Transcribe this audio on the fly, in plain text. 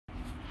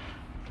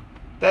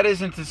that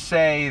isn't to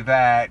say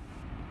that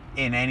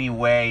in any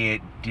way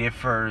it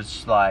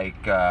differs, like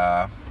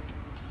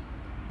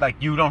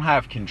you don't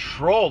have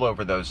control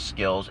over those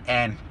skills.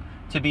 And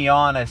to be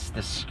honest,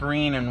 the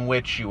screen in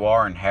which you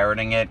are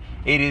inheriting it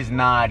is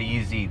not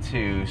easy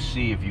to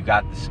see if you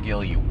got the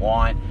skill you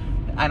want.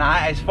 And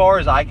as far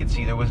as I could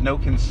see, there was no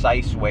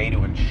concise way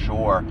to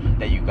ensure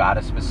that you got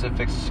a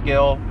specific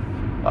skill.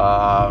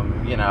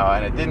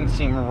 And it didn't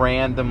seem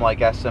random like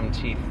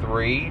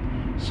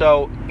SMT3.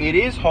 So it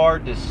is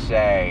hard to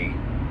say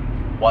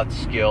what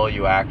skill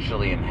you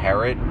actually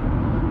inherit.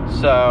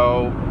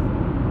 So,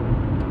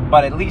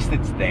 but at least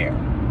it's there.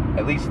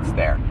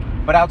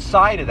 But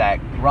outside of that,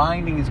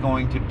 grinding is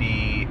going to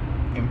be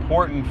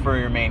important for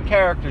your main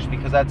characters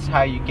because that's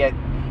how you get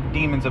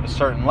demons of a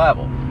certain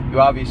level.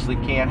 You obviously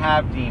can't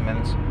have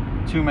demons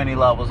too many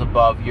levels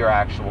above your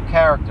actual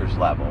character's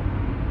level,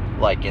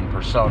 like in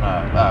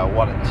Persona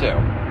 1 and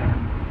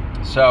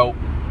 2. So,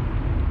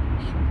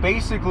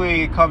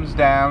 basically, it comes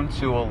down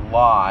to a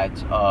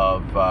lot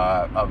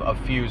of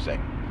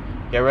fusing.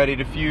 Get ready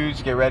to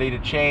fuse, get ready to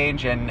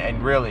change,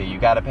 and really, you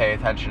got to pay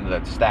attention to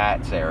that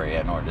stats area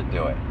in order to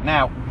do it.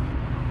 Now,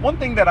 one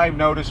thing that I've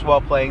noticed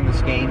while playing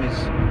this game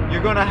is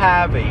you're going to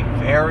have a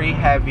very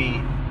heavy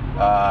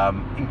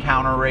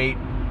encounter rate,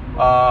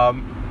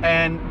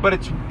 but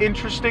it's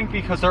interesting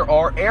because there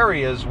are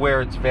areas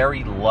where it's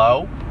very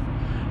low.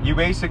 You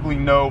basically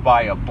know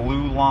by a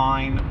blue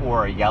line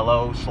or a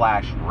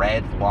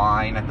yellow/red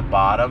line at the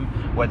bottom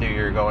whether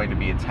you're going to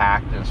be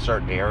attacked in a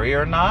certain area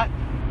or not.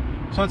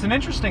 So it's an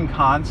interesting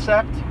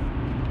concept.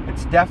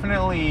 It's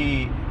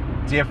definitely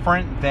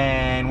different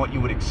than what you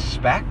would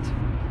expect.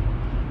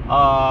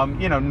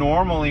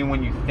 Normally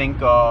when you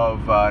think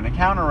of an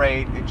encounter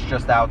rate, it's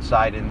just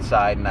outside,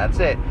 inside, and that's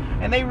it.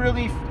 And they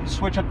really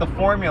switch up the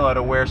formula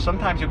to where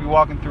sometimes you'll be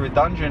walking through a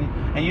dungeon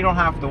and you don't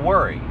have to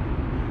worry.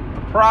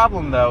 The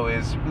problem, though,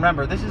 is,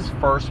 remember, this is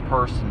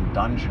first-person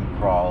dungeon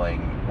crawling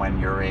when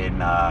you're in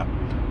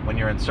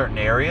certain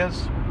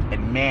areas,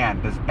 and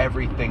man, does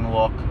everything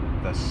look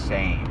the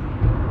same.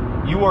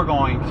 You are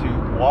going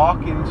to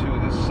walk into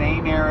the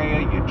same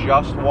area you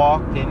just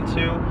walked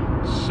into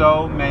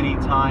so many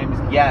times.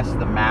 Yes,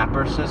 the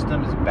mapper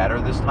system is better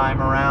this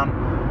time around.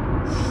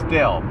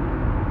 Still,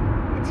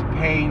 it's a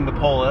pain to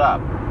pull it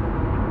up.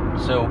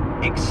 So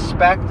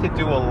expect to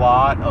do a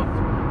lot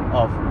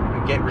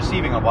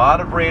receiving a lot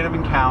of random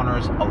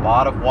encounters, a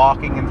lot of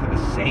walking into the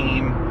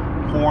same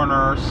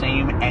corner,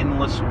 same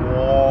endless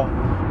wall.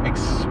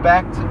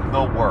 Expect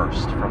the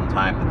worst from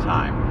time to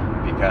time,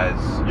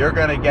 because you're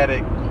going to get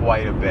it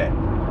quite a bit.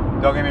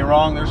 Don't get me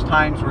wrong, there's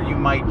times where you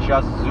might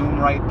just zoom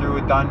right through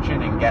a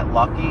dungeon and get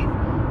lucky,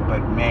 but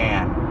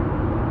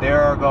man,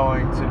 there are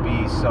going to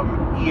be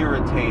some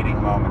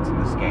irritating moments in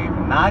this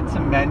game. Not to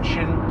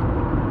mention,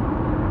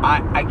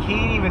 I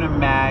can't even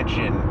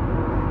imagine,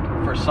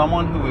 for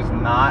someone who is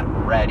not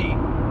ready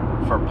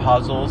for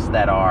puzzles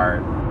that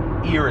are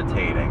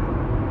irritating,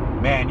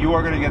 man, you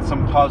are going to get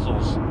some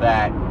puzzles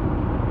that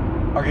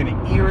are going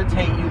to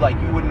irritate you like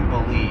you wouldn't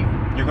believe.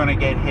 You're going to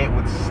get hit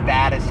with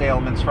status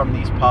ailments from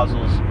these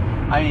puzzles.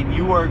 I mean,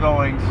 you are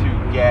going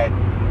to get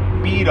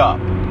beat up,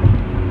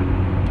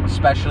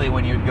 especially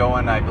when you're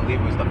going, I believe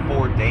it was the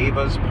Four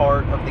Devas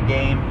part of the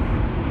game.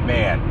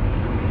 Man,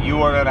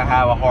 you are going to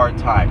have a hard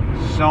time.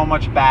 So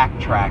much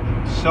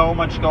backtracking, so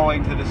much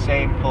going to the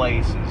same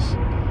places.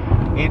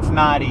 It's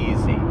not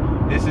easy.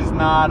 This is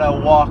not a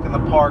walk in the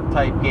park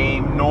type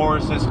game, nor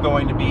is this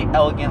going to be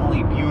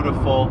elegantly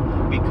beautiful,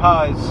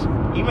 because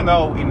even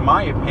though, in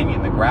my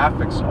opinion, the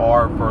graphics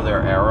are, for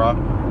their era,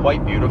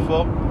 quite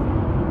beautiful,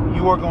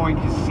 you are going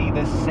to see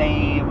the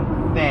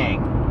same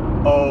thing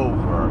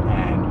over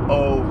and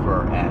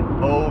over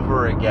and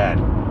over again.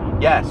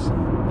 Yes,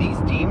 these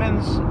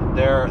demons,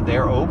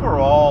 they're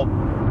overall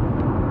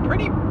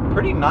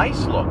pretty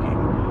nice looking.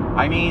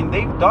 I mean,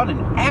 they've done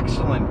an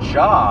excellent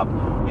job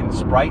in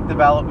sprite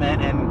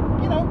development and,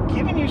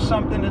 giving you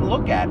something to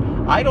look at.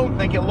 I don't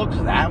think it looks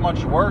that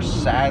much worse,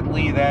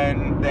 sadly,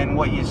 than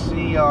what you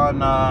see on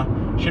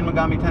Shin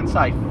Megami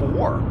Tensei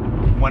 4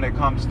 when it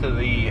comes to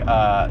the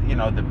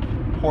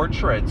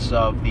portraits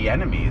of the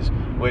enemies,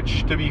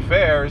 which, to be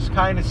fair, is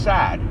kind of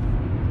sad.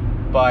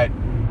 But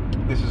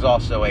this is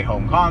also a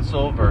home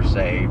console versus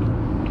a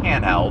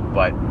handheld.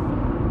 But,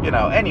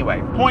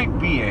 anyway, point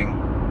being,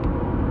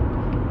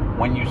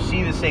 when you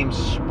see the same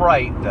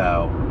sprite,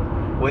 though,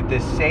 with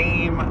the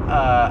same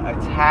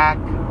attack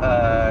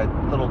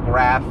little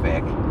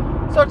graphic,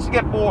 it starts to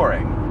get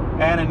boring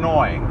and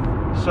annoying.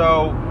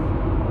 So,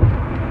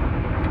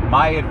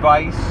 my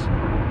advice,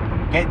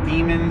 get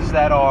demons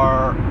that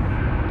are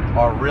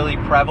really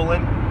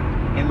prevalent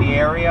in the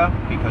area,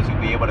 because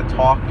you'll be able to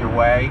talk your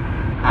way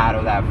out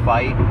of that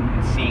fight,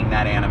 seeing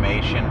that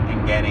animation,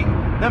 and getting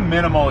the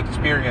minimal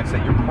experience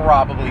that you're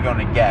probably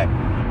going to get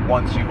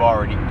once you've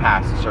already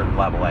passed a certain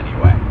level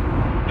anyway.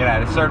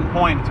 At a certain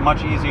point, it's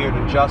much easier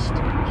to just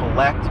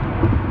collect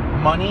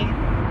money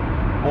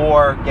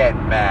or get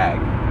mag.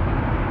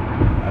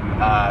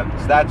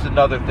 So that's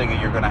another thing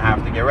that you're going to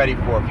have to get ready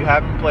for. If you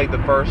haven't played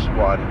the first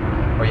one,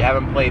 or you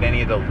haven't played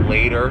any of the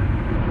later,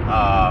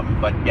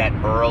 but yet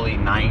early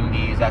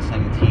 90s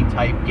SMT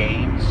type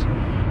games,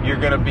 you're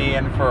going to be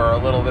in for a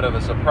little bit of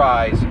a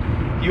surprise.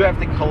 You have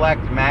to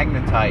collect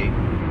magnetite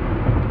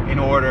in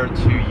order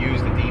to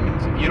use the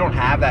demons. If you don't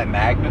have that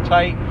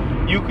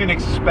magnetite, you can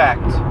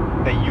expect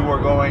that you are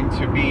going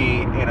to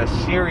be in a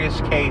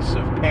serious case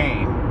of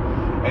pain.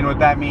 And what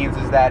that means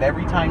is that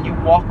every time you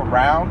walk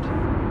around,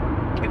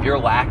 if you're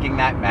lacking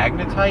that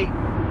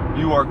magnetite,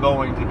 you are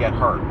going to get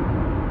hurt.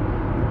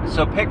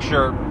 So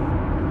picture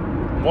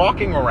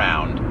walking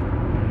around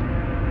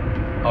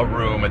a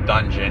room, a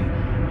dungeon,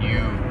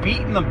 you've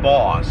beaten the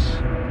boss,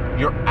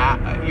 you're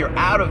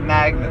out of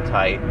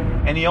magnetite,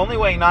 and the only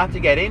way not to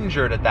get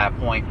injured at that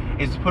point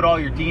is to put all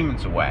your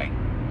demons away.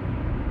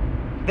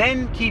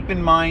 Then keep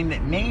in mind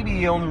that maybe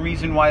the only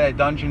reason why that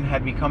dungeon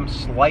had become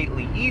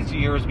slightly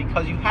easier is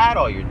because you had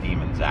all your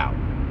demons out.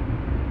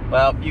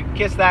 Well, you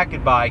kiss that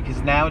goodbye,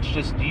 because now it's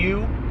just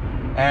you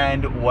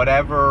and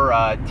whatever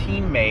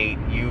teammate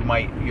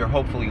you're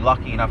hopefully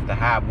lucky enough to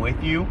have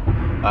with you,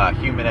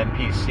 human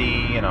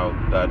NPC,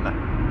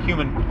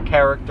 human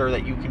character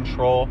that you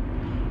control.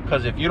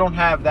 Because if you don't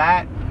have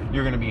that,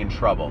 you're going to be in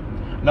trouble.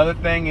 Another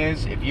thing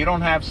is, if you don't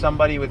have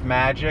somebody with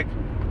magic,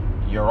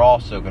 you're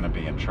also going to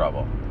be in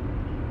trouble.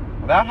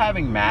 Without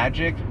having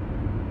magic,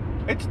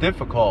 it's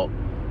difficult.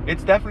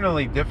 It's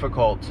definitely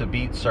difficult to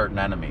beat certain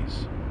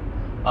enemies.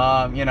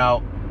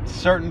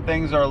 Certain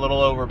things are a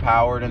little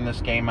overpowered in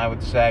this game, I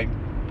would say.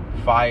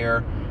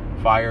 Fire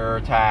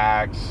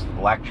attacks,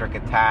 electric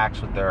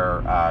attacks with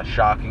their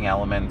shocking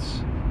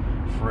elements,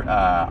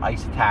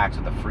 ice attacks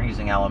with the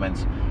freezing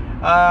elements.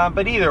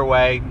 But either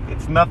way,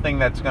 it's nothing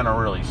that's going to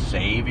really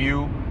save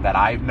you that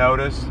I've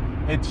noticed.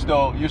 You're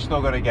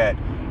still going to get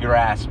your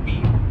ass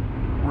beat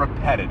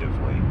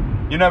repetitively.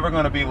 You're never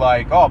going to be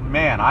like, oh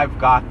man, I've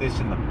got this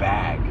in the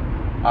bag.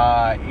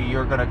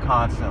 You're going to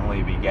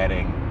constantly be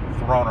getting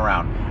thrown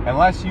around.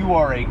 Unless you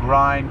are a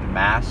grind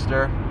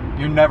master,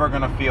 you're never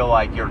going to feel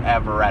like you're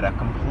ever at a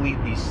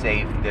completely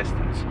safe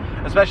distance.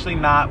 Especially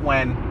not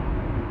when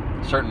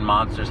certain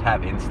monsters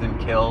have instant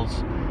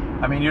kills.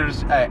 I mean, you're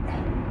just...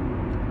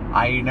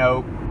 I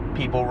know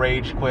people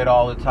rage quit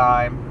all the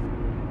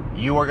time.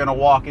 You are going to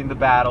walk into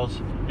battles.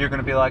 You're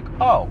going to be like,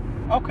 oh,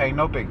 okay,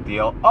 no big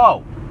deal.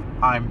 Oh,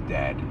 I'm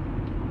dead.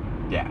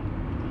 Yeah,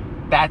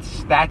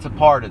 that's a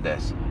part of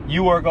this.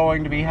 You are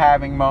going to be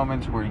having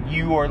moments where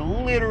you are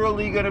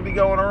literally going to be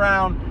going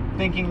around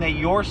thinking that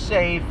you're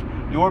safe,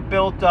 you're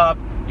built up,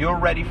 you're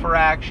ready for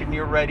action,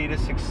 you're ready to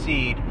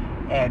succeed,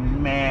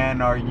 and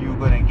man, are you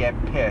going to get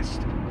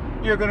pissed.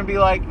 You're going to be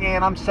like,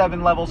 man, I'm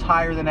 7 levels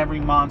higher than every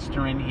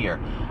monster in here.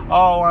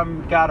 Oh,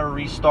 I'm got to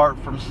restart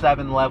from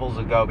 7 levels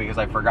ago because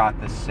I forgot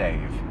to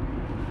save.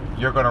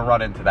 You're going to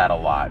run into that a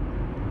lot.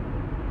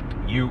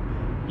 You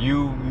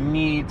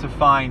need to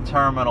find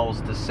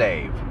terminals to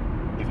save.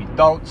 If you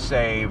don't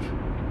save,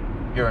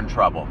 you're in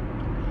trouble.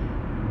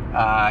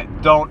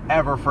 Don't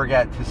ever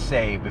forget to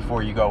save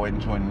before you go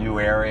into a new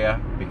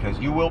area, because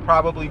you will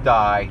probably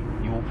die,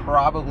 you will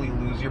probably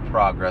lose your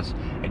progress,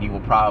 and you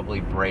will probably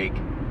break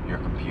your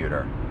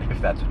computer if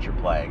that's what you're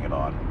playing it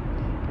on.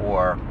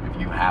 Or if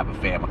you have a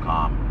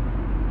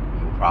Famicom,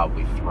 you will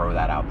probably throw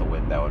that out the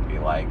window and be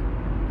like,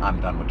 I'm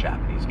done with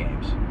Japanese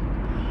games.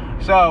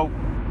 So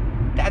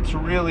that's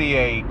really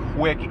a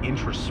quick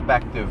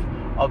introspective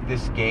of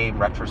this game,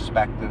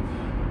 retrospective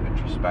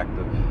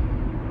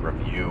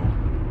review,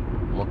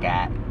 look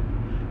at.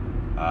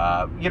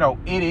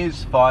 It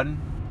is fun.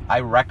 I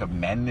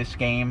recommend this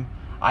game.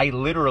 I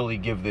literally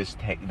give this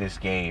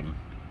game,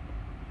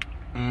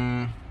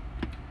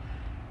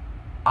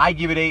 I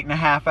give it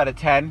 8.5 out of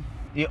 10.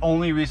 The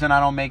only reason I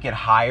don't make it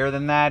higher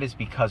than that is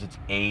because it's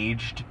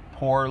aged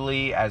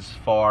poorly as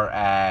far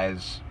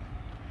as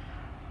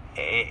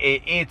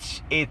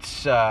its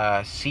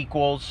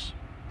sequels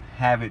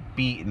have it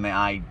beat in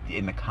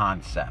the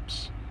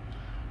concepts,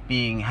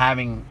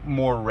 having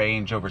more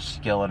range over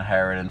skill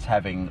inheritance,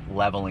 having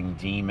leveling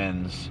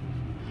demons,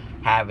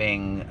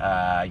 having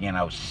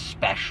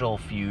special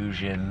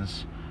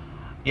fusions.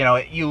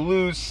 You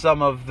lose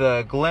some of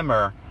the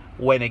glimmer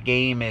when a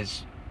game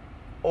is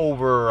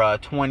over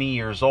 20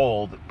 years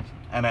old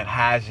and it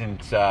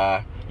hasn't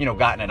gotten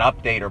an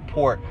update or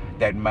port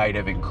that might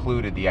have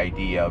included the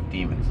idea of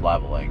demons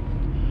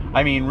leveling.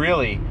 I mean,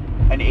 really,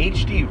 an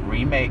HD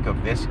remake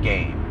of this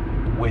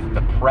game with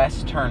the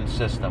press turn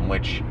system,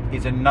 which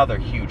is another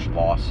huge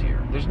loss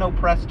here. There's no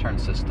press turn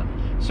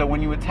system. So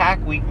when you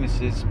attack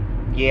weaknesses,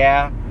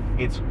 yeah,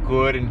 it's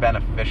good and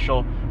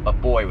beneficial,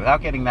 but boy,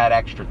 without getting that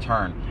extra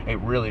turn, it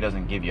really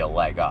doesn't give you a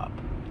leg up.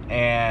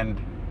 And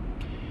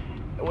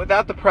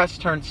without the press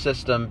turn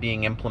system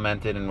being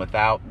implemented and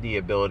without the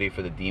ability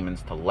for the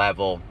demons to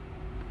level,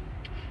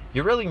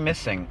 you're really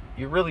missing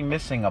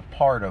a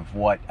part of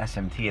what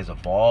SMT has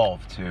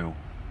evolved to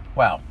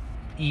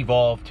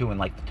in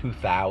like the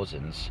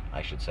 2000s,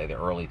 I should say, the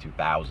early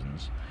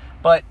 2000s.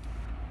 But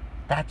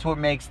that's what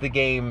makes the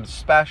game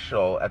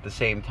special at the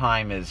same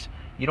time, is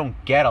you don't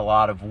get a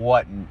lot of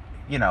what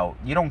you know,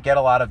 you don't get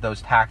a lot of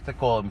those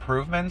tactical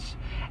improvements,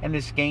 and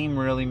this game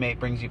really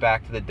brings you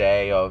back to the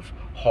day of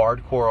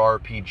hardcore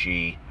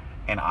RPG,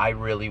 and I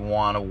really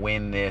want to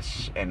win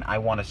this, and I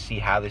want to see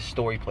how this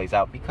story plays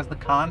out, because the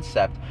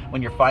concept,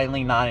 when you're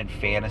finally not in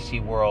fantasy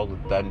world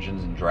with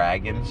Dungeons and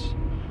Dragons,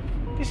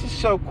 this is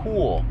so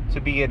cool to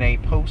be in a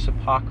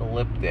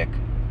post-apocalyptic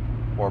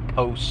or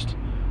post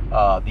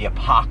the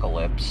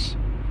apocalypse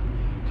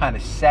kind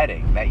of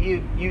setting that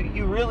you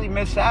really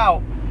miss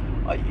out.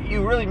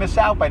 You really miss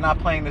out by not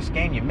playing this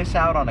game. You miss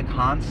out on a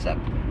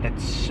concept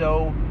that's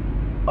so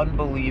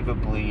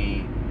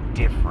unbelievably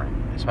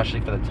different,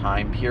 especially for the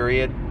time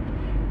period,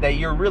 that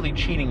you're really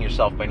cheating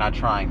yourself by not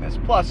trying this.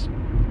 Plus,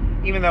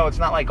 even though it's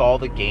not like all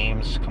the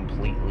games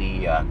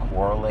completely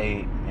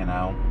correlate, you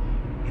know,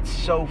 it's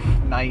so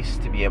nice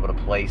to be able to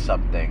play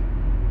something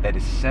that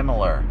is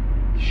similar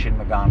to Shin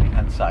Megami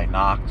Tensei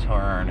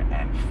Nocturne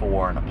and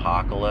 4 and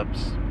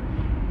Apocalypse.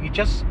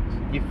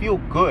 You feel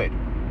good,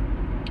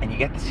 and you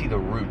get to see the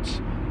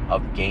roots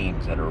of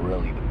games that are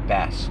really the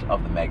best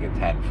of the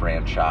Megaten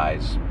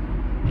franchise.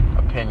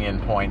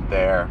 Opinion point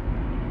there,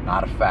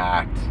 not a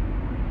fact,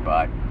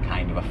 but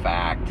kind of a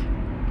fact.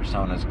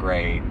 Persona's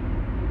great,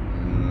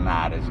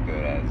 not as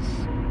good as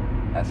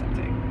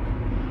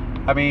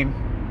SMT. I mean,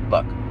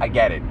 look, I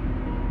get it.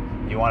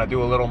 You want to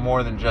do a little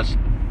more than just,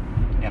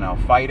 you know,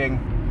 fighting.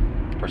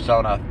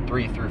 Persona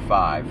 3 through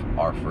 5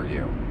 are for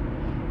you.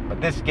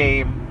 But this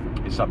game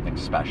is something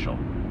special.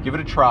 Give it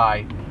a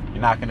try.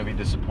 You're not going to be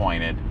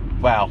disappointed.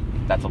 Well,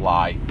 that's a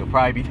lie. You'll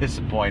probably be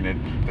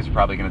disappointed because you're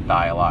probably going to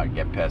die a lot and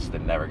get pissed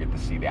and never get to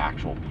see the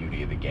actual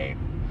beauty of the game.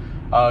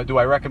 Do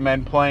I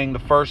recommend playing the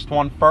first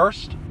one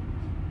first?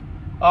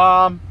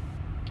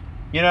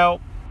 You know,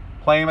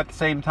 play them at the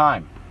same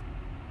time.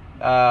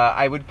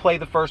 I would play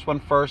the first one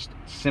first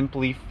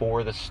simply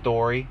for the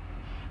story.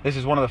 This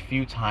is one of the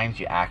few times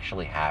you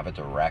actually have a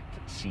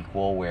direct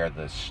sequel where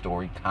the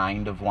story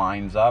kind of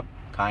lines up,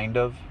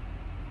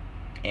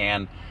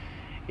 and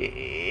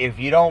if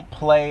you don't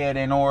play it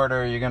in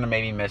order, you're going to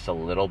maybe miss a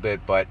little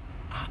bit, but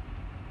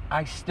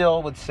I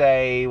still would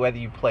say, whether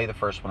you play the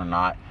first one or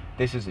not,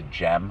 this is a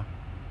gem.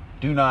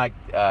 Do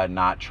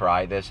not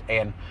try this,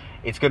 and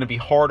it's going to be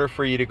harder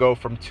for you to go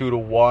from 2 to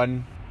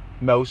 1,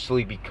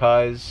 mostly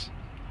because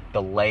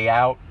the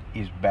layout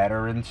is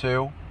better in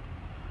 2.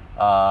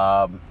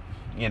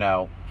 You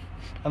know,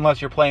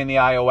 unless you're playing the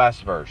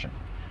iOS version,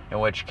 in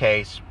which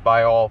case,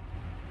 by all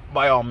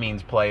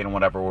means, play it in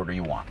whatever order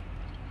you want.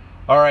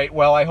 Alright,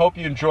 well, I hope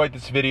you enjoyed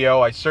this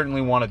video. I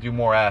certainly want to do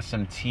more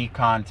SMT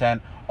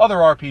content, other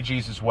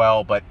RPGs as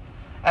well, but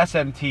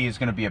SMT is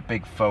going to be a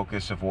big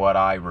focus of what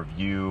I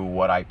review,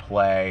 what I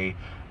play,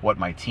 what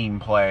my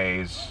team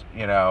plays,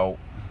 you know,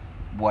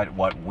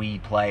 what we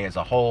play as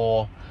a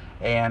whole,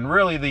 and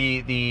really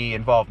the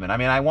involvement. I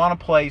mean, I want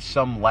to play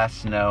some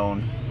less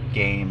known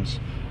games.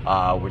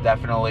 We're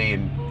definitely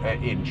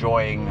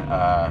enjoying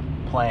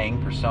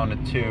playing Persona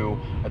 2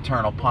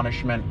 Eternal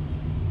Punishment,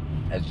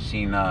 as you've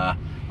seen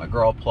my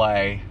girl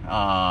play.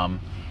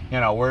 You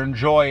know, we're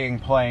enjoying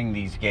playing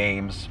these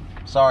games.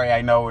 Sorry,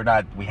 I know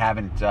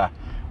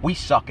we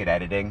suck at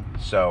editing,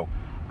 so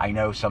I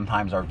know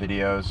sometimes our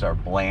videos are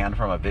bland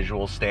from a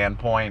visual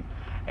standpoint,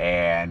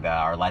 and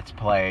our Let's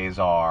Plays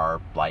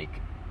are like,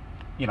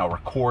 you know,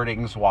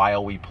 recordings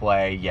while we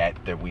play, yet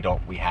that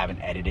we haven't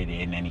edited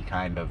in any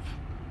kind of,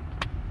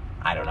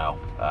 I don't know,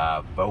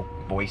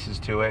 voices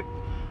to it.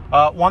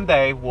 One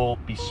day we'll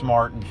be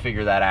smart and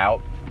figure that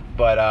out,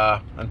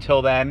 but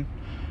until then,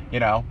 you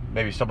know,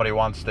 maybe somebody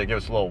wants to give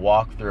us a little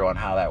walkthrough on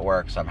how that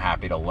works. I'm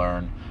happy to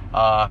learn.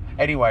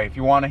 Anyway, if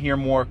you want to hear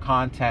more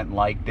content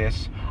like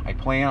this, I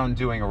plan on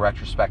doing a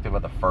retrospective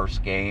of the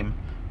first game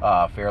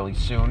fairly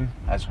soon,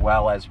 as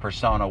well as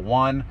Persona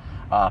 1,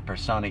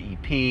 Persona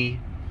EP,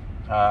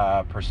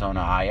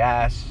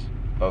 Persona IS,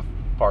 both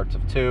parts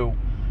of 2.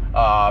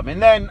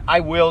 And then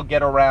I will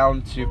get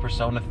around to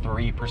Persona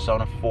 3,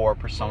 Persona 4,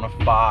 Persona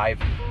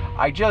 5.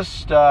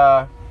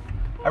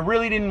 I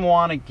really didn't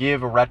want to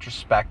give a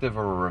retrospective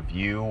or a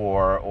review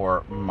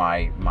or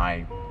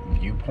my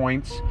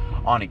viewpoints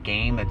on a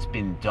game that's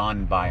been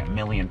done by a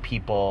million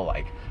people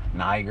like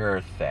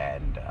Nygerth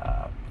and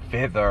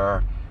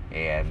Fither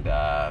and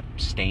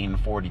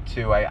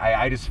Stain42.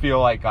 I just feel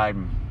like I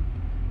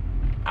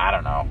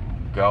don't know,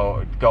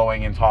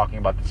 going and talking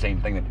about the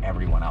same thing that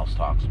everyone else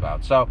talks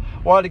about. So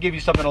wanted to give you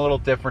something a little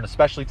different,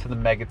 especially to the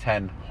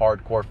Megaten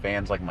hardcore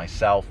fans like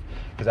myself,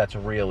 because that's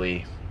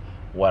really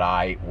what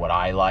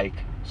I like.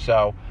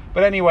 So,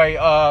 but anyway,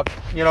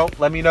 you know,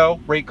 let me know,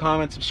 rate,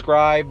 comment,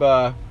 subscribe.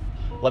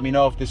 Let me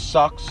know if this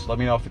sucks. Let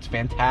me know if it's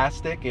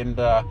fantastic, and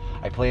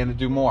I plan to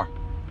do more.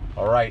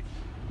 All right,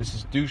 this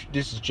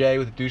is Jay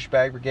with the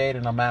Douchebag Brigade,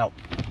 and I'm out.